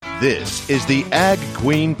This is the Ag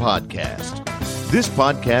Queen Podcast. This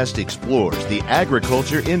podcast explores the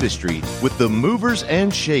agriculture industry with the movers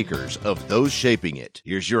and shakers of those shaping it.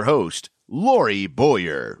 Here's your host, Lori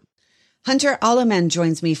Boyer. Hunter Alleman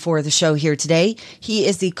joins me for the show here today. He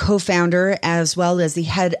is the co-founder as well as the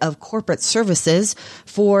head of corporate services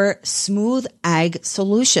for Smooth Ag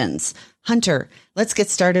Solutions. Hunter, let's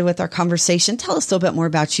get started with our conversation. Tell us a little bit more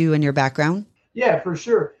about you and your background. Yeah, for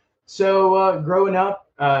sure. So growing up,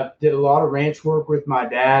 did a lot of ranch work with my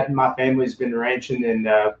dad. My family's been ranching in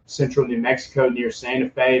central New Mexico near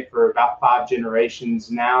Santa Fe for about 5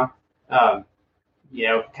 generations now. Kind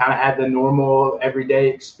of had the normal everyday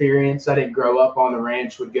experience. I didn't grow up on the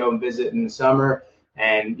ranch, would go and visit in the summer.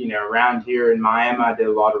 And, around here in Miami, I did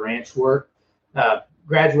a lot of ranch work.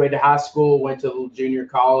 Graduated high school, went to a little junior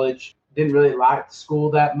college. Didn't really like the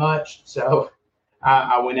school that much. So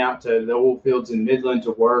I went out to the oil fields in Midland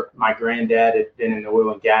to work. My granddad had been in the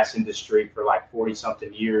oil and gas industry for like 40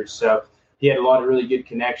 something years. So he had a lot of really good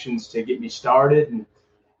connections to get me started. And,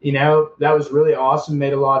 that was really awesome,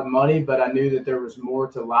 made a lot of money, but I knew that there was more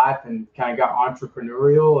to life and kind of got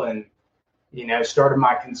entrepreneurial and, started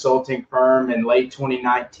my consulting firm in late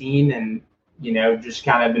 2019 and, just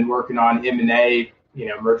kind of been working on M&A,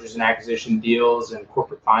 mergers and acquisition deals and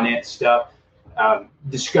corporate finance stuff.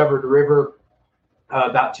 Discovered River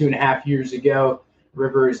about 2.5 years ago.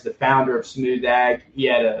 River is the founder of Smooth Ag. He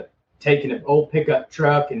had taken an old pickup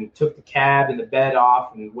truck and took the cab and the bed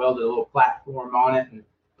off and welded a little platform on it and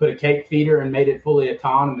put a cake feeder and made it fully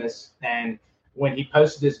autonomous. And when he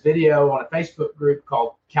posted this video on a Facebook group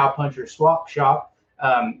called Cowpuncher Swap Shop,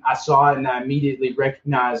 I saw it and I immediately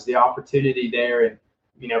recognized the opportunity there. And,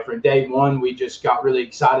 from day one, we just got really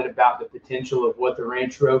excited about the potential of what the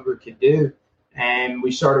Ranch Rover could do. And we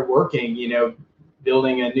started working,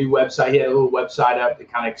 building a new website. He had a little website up to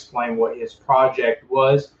kind of explain what his project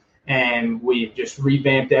was. And we just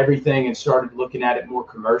revamped everything and started looking at it more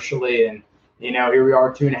commercially. And, here we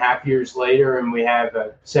are 2.5 years later, and we have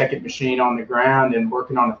a second machine on the ground and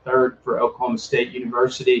working on a third for Oklahoma State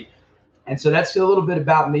University. And so that's a little bit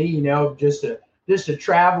about me, just a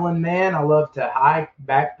traveling man. I love to hike,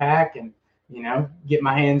 backpack, and, get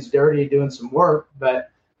my hands dirty doing some work.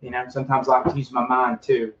 But, sometimes I like to use my mind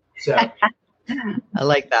too. So I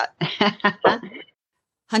like that.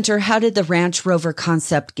 Hunter, how did the Ranch Rover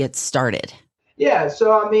concept get started? Yeah,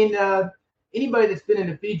 so anybody that's been in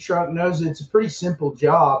a feed truck knows that it's a pretty simple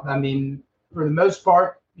job. For the most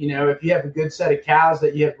part, if you have a good set of cows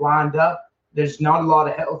that you have lined up, there's not a lot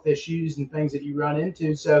of health issues and things that you run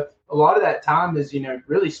into. So a lot of that time is,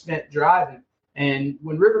 really spent driving. And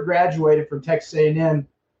when River graduated from Texas A&M,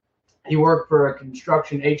 he worked for a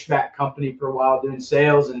construction HVAC company for a while doing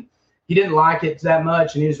sales, and he didn't like it that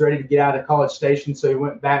much, and he was ready to get out of College Station. So he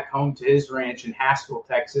went back home to his ranch in Haskell,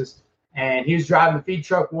 Texas. And he was driving the feed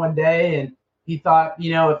truck one day, and he thought,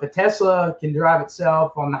 if a Tesla can drive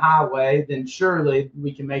itself on the highway, then surely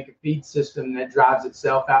we can make a feed system that drives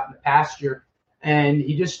itself out in the pasture. And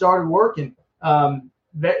he just started working.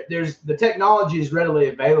 The technology is readily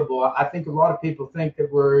available. I think a lot of people think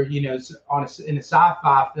that we're, in a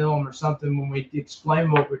sci-fi film or something when we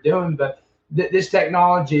explain what we're doing, but this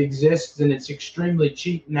technology exists and it's extremely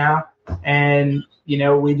cheap now. And,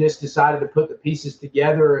 we just decided to put the pieces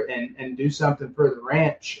together and do something for the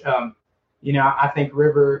ranch. I think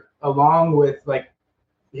River, along with like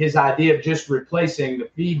his idea of just replacing the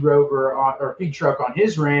feed rover or feed truck on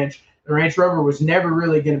his ranch, the Ranch Rover was never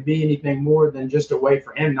really going to be anything more than just a way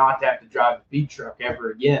for him not to have to drive a feed truck ever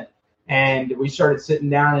again. And we started sitting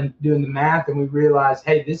down and doing the math, and we realized,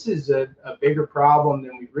 hey, this is a bigger problem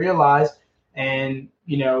than we realized. And,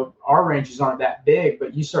 our ranches aren't that big,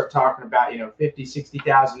 but you start talking about, 50,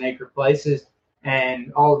 60,000 acre places,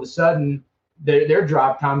 and all of a sudden their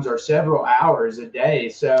drive times are several hours a day.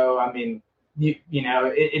 So,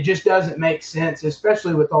 it just doesn't make sense,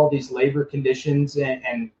 especially with all these labor conditions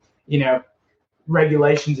and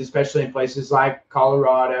regulations, especially in places like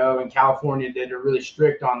Colorado and California that are really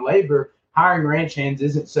strict on labor. Hiring ranch hands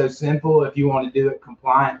isn't so simple if you want to do it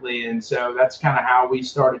compliantly. And so that's kind of how we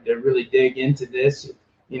started to really dig into this,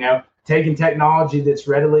 taking technology that's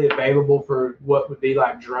readily available for what would be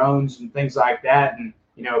like drones and things like that, and,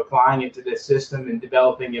 applying it to this system and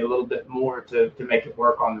developing it a little bit more to make it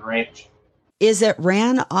work on the ranch. Is it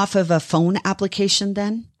ran off of a phone application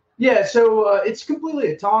then? Yeah, so it's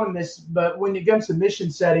completely autonomous, but when it comes to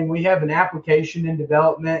mission setting, we have an application in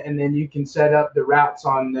development, and then you can set up the routes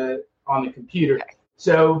on the computer. Okay.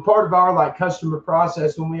 So part of our customer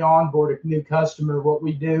process when we onboard a new customer, what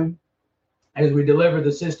we do as we deliver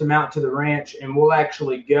the system out to the ranch, and we'll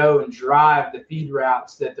actually go and drive the feed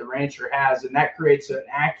routes that the rancher has, and that creates an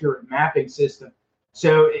accurate mapping system.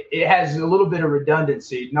 So it has a little bit of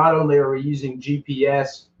redundancy. Not only are we using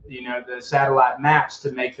GPS, the satellite maps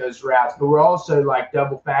to make those routes, but we're also like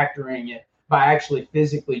double factoring it by actually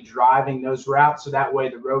physically driving those routes. So that way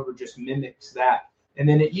the rover just mimics that. And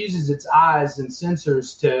then it uses its eyes and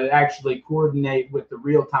sensors to actually coordinate with the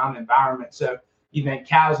real-time environment. So you think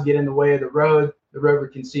cows get in the way of the rover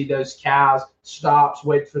can see those cows, stops,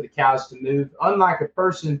 waits for the cows to move. Unlike a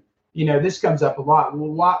person, this comes up a lot.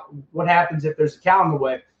 Well, what happens if there's a cow in the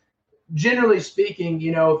way? Generally speaking,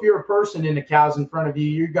 if you're a person and the cow's in front of you,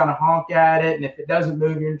 you're going to honk at it. And if it doesn't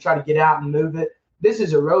move, you're going to try to get out and move it. This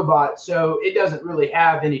is a robot, so it doesn't really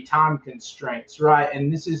have any time constraints, right?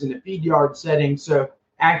 And this isn't a feed yard setting, so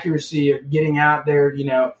accuracy of getting out there,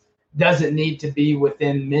 doesn't need to be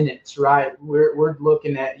within minutes, right? We're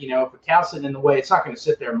looking at, if a cow's sitting in the way, it's not going to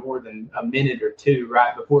sit there more than a minute or two,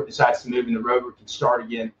 right, before it decides to move and the rover can start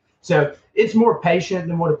again. So it's more patient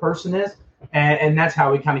than what a person is. And that's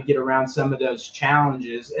how we kind of get around some of those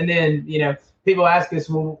challenges. And then, people ask us,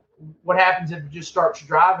 well, what happens if it just starts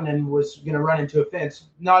driving and was going to run into a fence?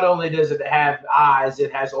 Not only does it have eyes,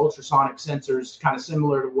 it has ultrasonic sensors, kind of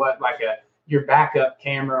similar to what like your backup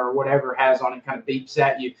camera or whatever has on it, kind of beeps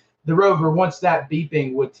at you. The rover, once that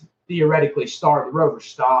beeping would theoretically start, the rover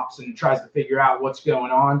stops and tries to figure out what's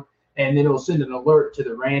going on. And then it'll send an alert to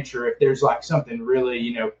the rancher if there's like something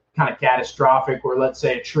really, kind of catastrophic, or let's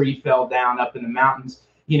say a tree fell down up in the mountains.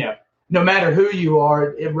 No matter who you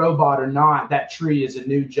are, a robot or not, that tree is a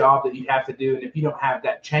new job that you have to do. And if you don't have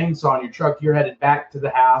that chainsaw in your truck, you're headed back to the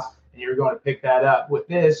house and you're going to pick that up. With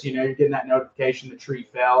this, you're getting that notification the tree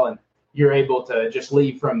fell, and you're able to just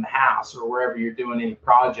leave from the house or wherever you're doing any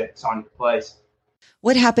projects on your place.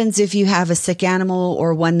 What happens if you have a sick animal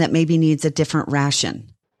or one that maybe needs a different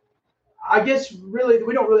ration? I guess really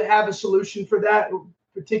we don't really have a solution for that.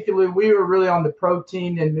 Particularly, we were really on the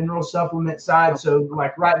protein and mineral supplement side. So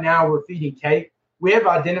like right now we're feeding cake. We have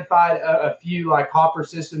identified a few like hopper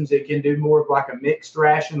systems that can do more of like a mixed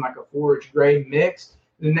ration, like a forage grade mix.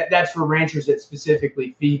 And that's for ranchers that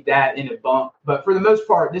specifically feed that in a bunk. But for the most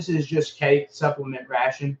part, this is just cake supplement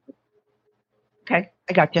ration. Okay,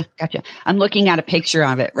 I gotcha. I'm looking at a picture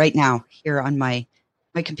of it right now here on my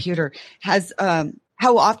computer.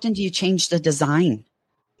 How often do you change the design?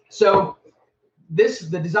 So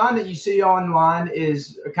the design that you see online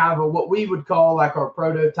is kind of what we would call like our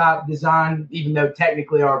prototype design, even though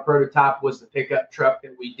technically our prototype was the pickup truck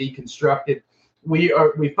that we deconstructed. We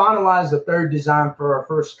finalized the third design for our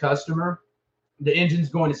first customer. The engine's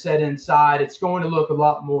going to set inside. It's going to look a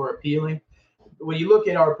lot more appealing. When you look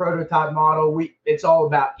at our prototype model, it's all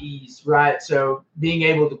about ease, right? So being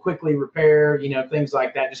able to quickly repair, things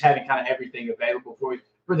like that, just having kind of everything available for you.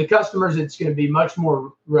 For the customers, it's going to be much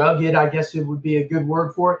more rugged, I guess it would be a good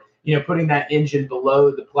word for it. Putting that engine below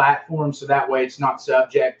the platform so that way it's not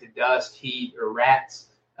subject to dust, heat, or rats.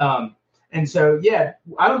 And so, yeah,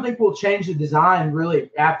 I don't think we'll change the design really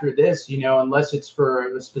after this, unless it's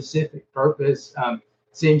for a specific purpose.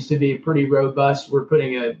 Seems to be pretty robust. We're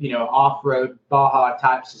putting a, off-road Baja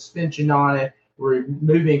type suspension on it. We're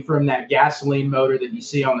moving from that gasoline motor that you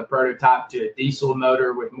see on the prototype to a diesel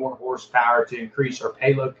motor with more horsepower to increase our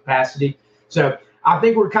payload capacity. So I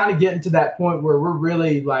think we're kind of getting to that point where we're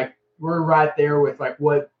really we're right there with like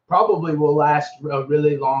what probably will last a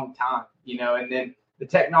really long time, and then the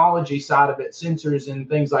technology side of it, sensors and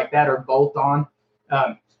things like that are bolt on.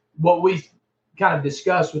 What we've kind of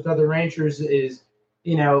discussed with other ranchers is,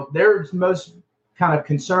 they're most kind of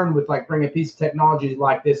concerned with like bringing a piece of technology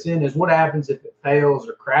like this in is what happens if it fails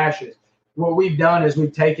or crashes. What we've done is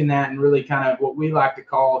we've taken that and really kind of what we like to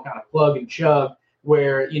call kind of plug and chug,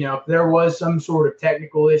 where, if there was some sort of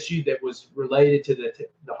technical issue that was related to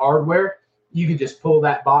the hardware, you could just pull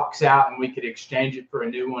that box out and we could exchange it for a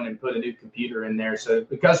new one and put a new computer in there. So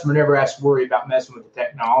the customer never has to worry about messing with the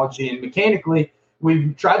technology. And mechanically,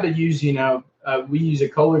 we've tried to use, we use a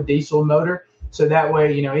Kohler diesel motor. So that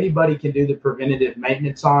way, anybody can do the preventative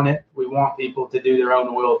maintenance on it. We want people to do their own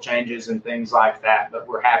oil changes and things like that, but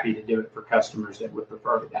we're happy to do it for customers that would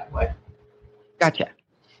prefer it that way. Gotcha.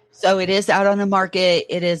 So it is out on the market.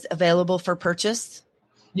 It is available for purchase?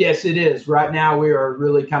 Yes, it is. Right now, we are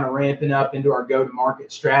really kind of ramping up into our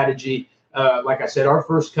go-to-market strategy. Like I said, our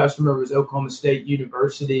first customer was Oklahoma State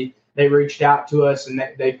University. They reached out to us and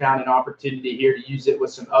they found an opportunity here to use it with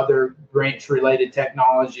some other branch-related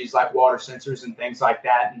technologies like water sensors and things like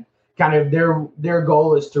that. And kind of their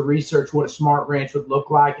goal is to research what a smart ranch would look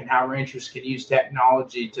like and how ranchers can use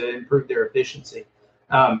technology to improve their efficiency.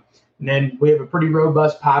 And then we have a pretty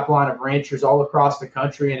robust pipeline of ranchers all across the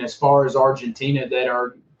country and as far as Argentina that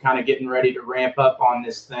are kind of getting ready to ramp up on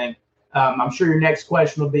this thing. I'm sure your next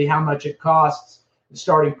question will be how much it costs. The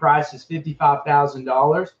starting price is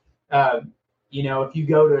 $55,000. If you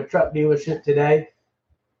go to a truck dealership today,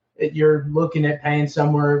 you're looking at paying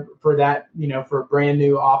somewhere for that, for a brand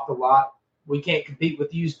new off the lot. We can't compete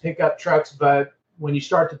with used pickup trucks, but when you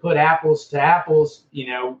start to put apples to apples,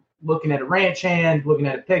 looking at a ranch hand, looking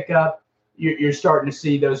at a pickup, you're starting to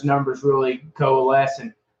see those numbers really coalesce.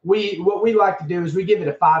 And what we like to do is we give it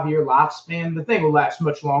a 5-year lifespan. The thing will last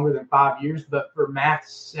much longer than 5 years, but for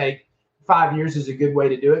math's sake, 5 years is a good way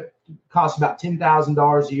to do it. It costs about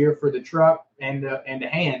 $10,000 a year for the truck and the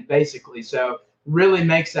hand, basically. So really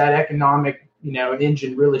makes that economic,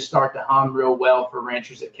 engine really start to hum real well for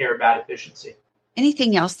ranchers that care about efficiency.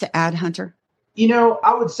 Anything else to add, Hunter?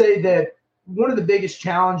 I would say that one of the biggest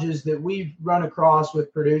challenges that we've run across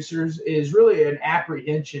with producers is really an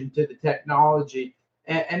apprehension to the technology.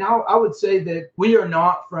 And I would say that we are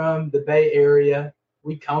not from the Bay Area.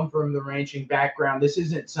 We come from the ranching background. This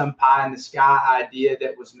isn't some pie in the sky idea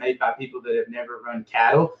that was made by people that have never run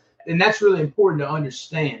cattle. And that's really important to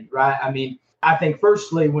understand, right? I mean, I think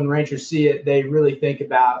firstly, when ranchers see it, they really think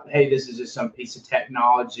about, hey, this is just some piece of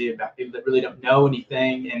technology about people that really don't know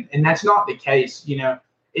anything. And that's not the case.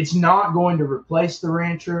 It's not going to replace the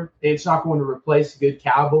rancher. It's not going to replace a good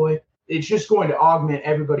cowboy. It's just going to augment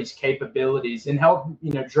everybody's capabilities and help,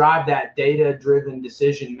 drive that data-driven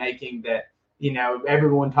decision-making that,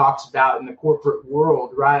 everyone talks about in the corporate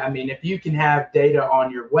world, right? I mean, if you can have data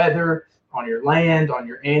on your weather, on your land, on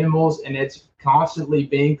your animals, and it's constantly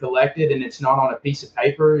being collected and it's not on a piece of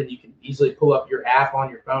paper, and you can easily pull up your app on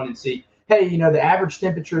your phone and see, hey, the average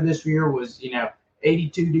temperature this year was,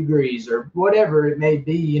 82 degrees or whatever it may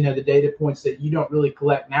be, the data points that you don't really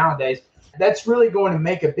collect nowadays. That's really going to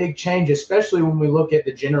make a big change, especially when we look at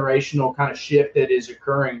the generational kind of shift that is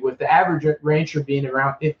occurring. With the average rancher being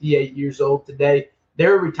around 58 years old today,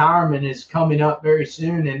 their retirement is coming up very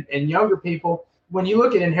soon. And younger people, when you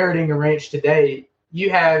look at inheriting a ranch today,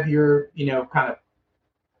 you have your, kind of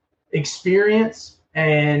experience,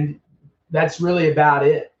 and that's really about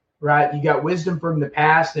it, right? You got wisdom from the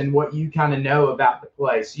past and what you kind of know about the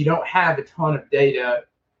place. You don't have a ton of data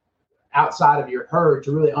outside of your herd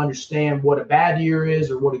to really understand what a bad year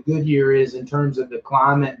is or what a good year is in terms of the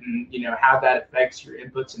climate and, how that affects your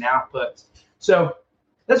inputs and outputs. So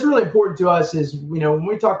that's really important to us is, when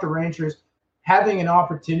we talk to ranchers, having an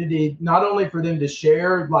opportunity not only for them to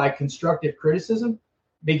share like constructive criticism,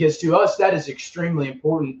 because to us that is extremely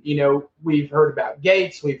important. We've heard about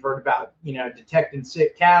gates, we've heard about, detecting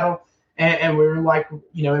sick cattle, and we're like,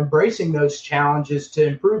 embracing those challenges to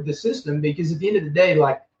improve the system, because at the end of the day,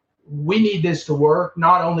 like, we need this to work,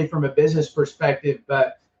 not only from a business perspective,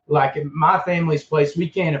 but like in my family's place, we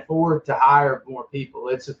can't afford to hire more people.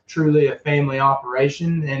 It's truly a family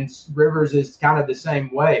operation, and Rivers is kind of the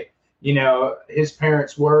same way. His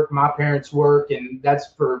parents work, my parents work, and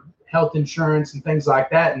that's for health insurance and things like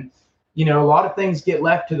that. And, a lot of things get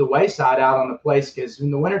left to the wayside out on the place, because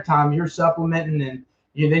in the wintertime you're supplementing and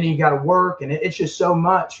then you got to work, and it's just so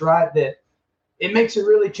much, right, that it makes it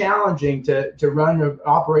really challenging to run an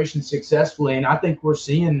operation successfully. And I think we're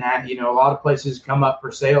seeing that, a lot of places come up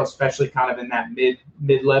for sale, especially kind of in that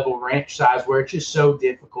mid-level ranch size where it's just so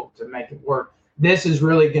difficult to make it work. This is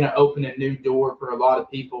really going to open a new door for a lot of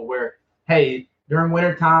people where, hey, during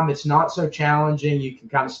wintertime, it's not so challenging. You can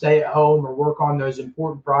kind of stay at home or work on those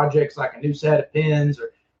important projects like a new set of pins or,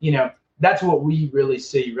 that's what we really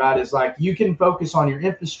see, right? Is like you can focus on your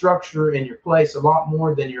infrastructure and your place a lot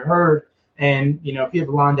more than your herd. And, if you have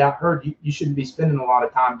a lined out herd, you shouldn't be spending a lot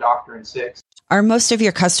of time doctoring six. Are most of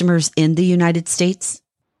your customers in the United States?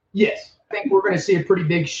 Yes. I think we're going to see a pretty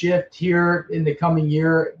big shift here in the coming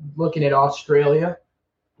year, looking at Australia,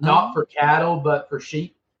 not for cattle, but for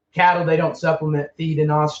sheep. Cattle, they don't supplement feed in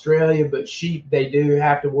Australia, but sheep, they do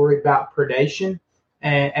have to worry about predation,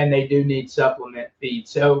 and they do need supplement feed.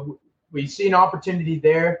 So we see an opportunity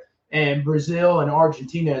there. And Brazil and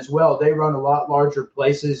Argentina as well, they run a lot larger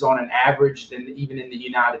places on an average than even in the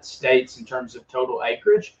United States in terms of total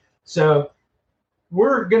acreage. So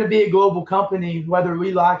we're going to be a global company, whether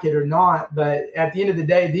we like it or not. But at the end of the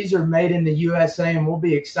day, these are made in the USA, and we'll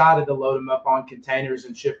be excited to load them up on containers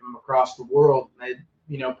and ship them across the world. They,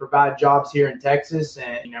 provide jobs here in Texas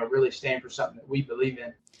and, really stand for something that we believe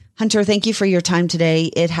in. Hunter, thank you for your time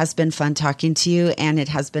today. It has been fun talking to you, and it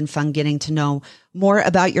has been fun getting to know more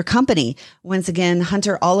about your company. Once again,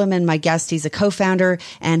 Hunter Alleman, my guest, he's a co-founder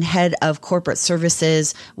and head of corporate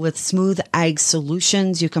services with Smooth Ag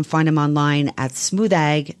Solutions. You can find him online at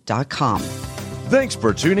smoothag.com. Thanks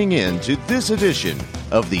for tuning in to this edition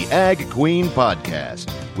of the Ag Queen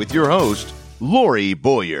Podcast with your host, Lori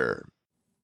Boyer.